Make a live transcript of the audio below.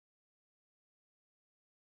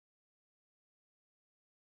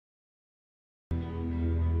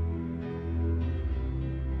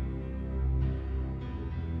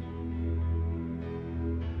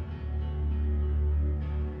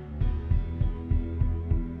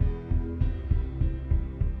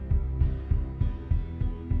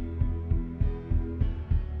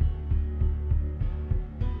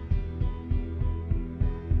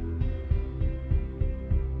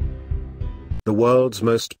world's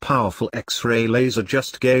most powerful X-ray laser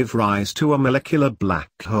just gave rise to a molecular black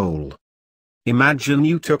hole. Imagine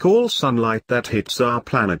you took all sunlight that hits our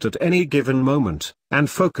planet at any given moment, and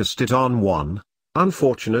focused it on one,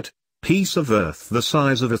 unfortunate, piece of Earth the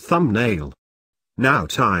size of a thumbnail. Now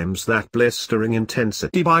times that blistering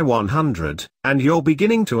intensity by 100, and you're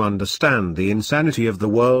beginning to understand the insanity of the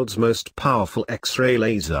world's most powerful X-ray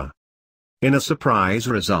laser. In a surprise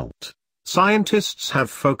result, scientists have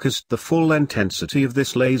focused the full intensity of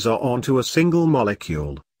this laser onto a single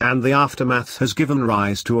molecule, and the aftermath has given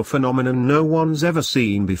rise to a phenomenon no one's ever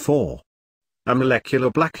seen before. A molecular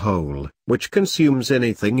black hole, which consumes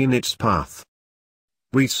anything in its path.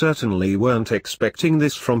 We certainly weren't expecting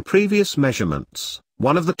this from previous measurements.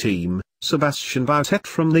 One of the team, Sebastian Boutet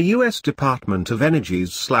from the U.S. Department of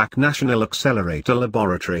Energy's SLAC National Accelerator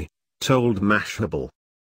Laboratory, told Mashable.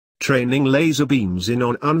 Training laser beams in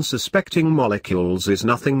on unsuspecting molecules is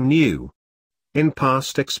nothing new. In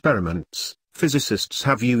past experiments, physicists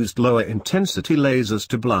have used lower intensity lasers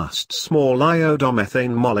to blast small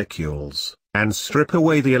iodomethane molecules, and strip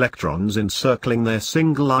away the electrons encircling their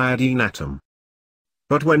single iodine atom.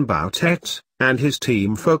 But when Boutet and his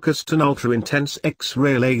team focused an ultra-intense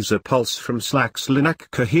X-ray laser pulse from SLAC's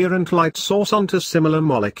LINAC coherent light source onto similar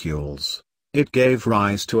molecules, it gave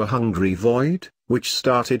rise to a hungry void, which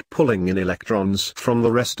started pulling in electrons from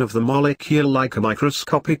the rest of the molecule like a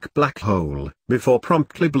microscopic black hole, before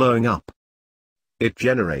promptly blowing up. It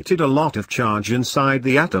generated a lot of charge inside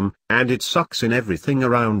the atom, and it sucks in everything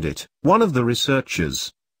around it. One of the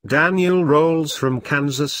researchers, Daniel Rolls from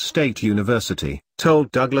Kansas State University,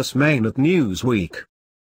 told Douglas Main at Newsweek.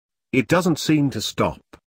 It doesn't seem to stop.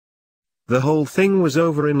 The whole thing was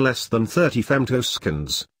over in less than 30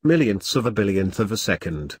 femtoseconds, millionths of a billionth of a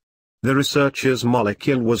second. The researcher's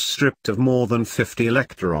molecule was stripped of more than 50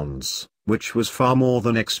 electrons, which was far more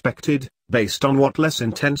than expected, based on what less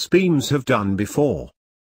intense beams have done before.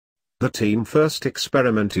 The team first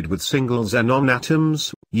experimented with single xenon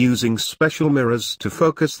atoms, using special mirrors to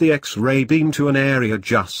focus the X-ray beam to an area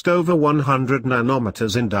just over 100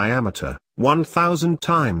 nanometers in diameter, 1,000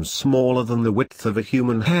 times smaller than the width of a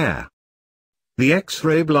human hair. The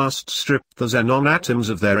X-ray blast stripped the xenon atoms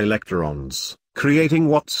of their electrons, creating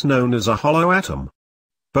what's known as a hollow atom.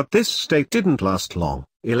 But this state didn't last long.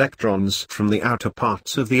 Electrons from the outer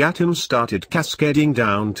parts of the atom started cascading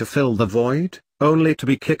down to fill the void, only to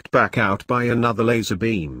be kicked back out by another laser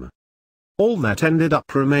beam. All that ended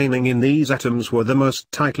up remaining in these atoms were the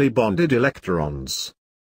most tightly bonded electrons.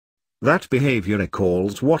 That behavior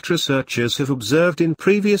recalls what researchers have observed in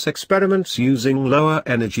previous experiments using lower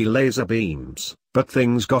energy laser beams, but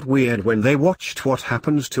things got weird when they watched what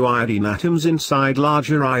happened to iodine atoms inside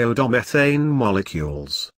larger iodomethane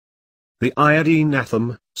molecules. The iodine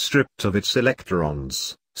atom, stripped of its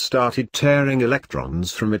electrons, started tearing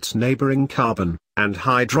electrons from its neighboring carbon and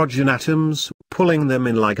hydrogen atoms, pulling them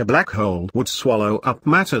in like a black hole would swallow up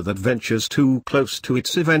matter that ventures too close to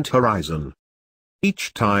its event horizon.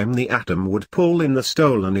 Each time the atom would pull in the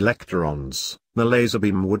stolen electrons, the laser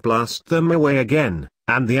beam would blast them away again,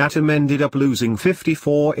 and the atom ended up losing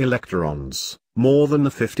 54 electrons, more than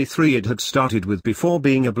the 53 it had started with before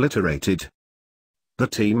being obliterated. The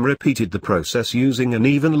team repeated the process using an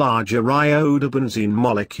even larger iodobenzene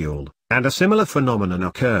molecule, and a similar phenomenon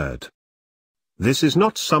occurred. This is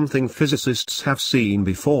not something physicists have seen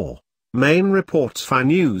before, Main reports for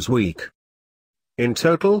Newsweek. In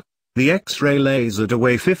total, the X-ray lasered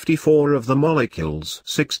away 54 of the molecule's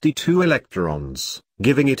 62 electrons,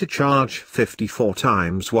 giving it a charge 54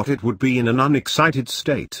 times what it would be in an unexcited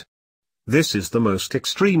state. This is the most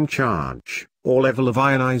extreme charge, or level of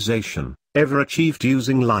ionization, ever achieved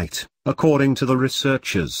using light, according to the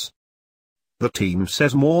researchers. The team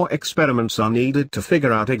says more experiments are needed to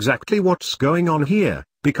figure out exactly what's going on here,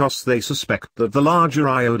 because they suspect that the larger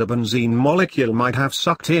iodobenzene molecule might have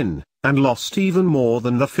sucked in, and lost even more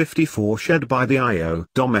than the 54 shed by the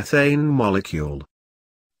iodomethane molecule.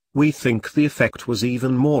 We think the effect was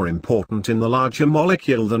even more important in the larger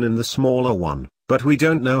molecule than in the smaller one, but we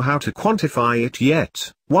don't know how to quantify it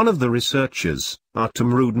yet, one of the researchers,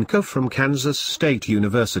 Artem Rudenko from Kansas State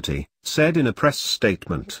University, said in a press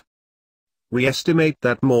statement. We estimate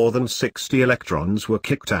that more than 60 electrons were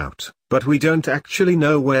kicked out, but we don't actually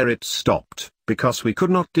know where it stopped, because we could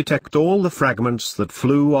not detect all the fragments that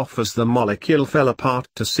flew off as the molecule fell apart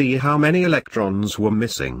to see how many electrons were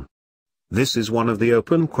missing. This is one of the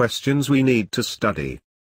open questions we need to study.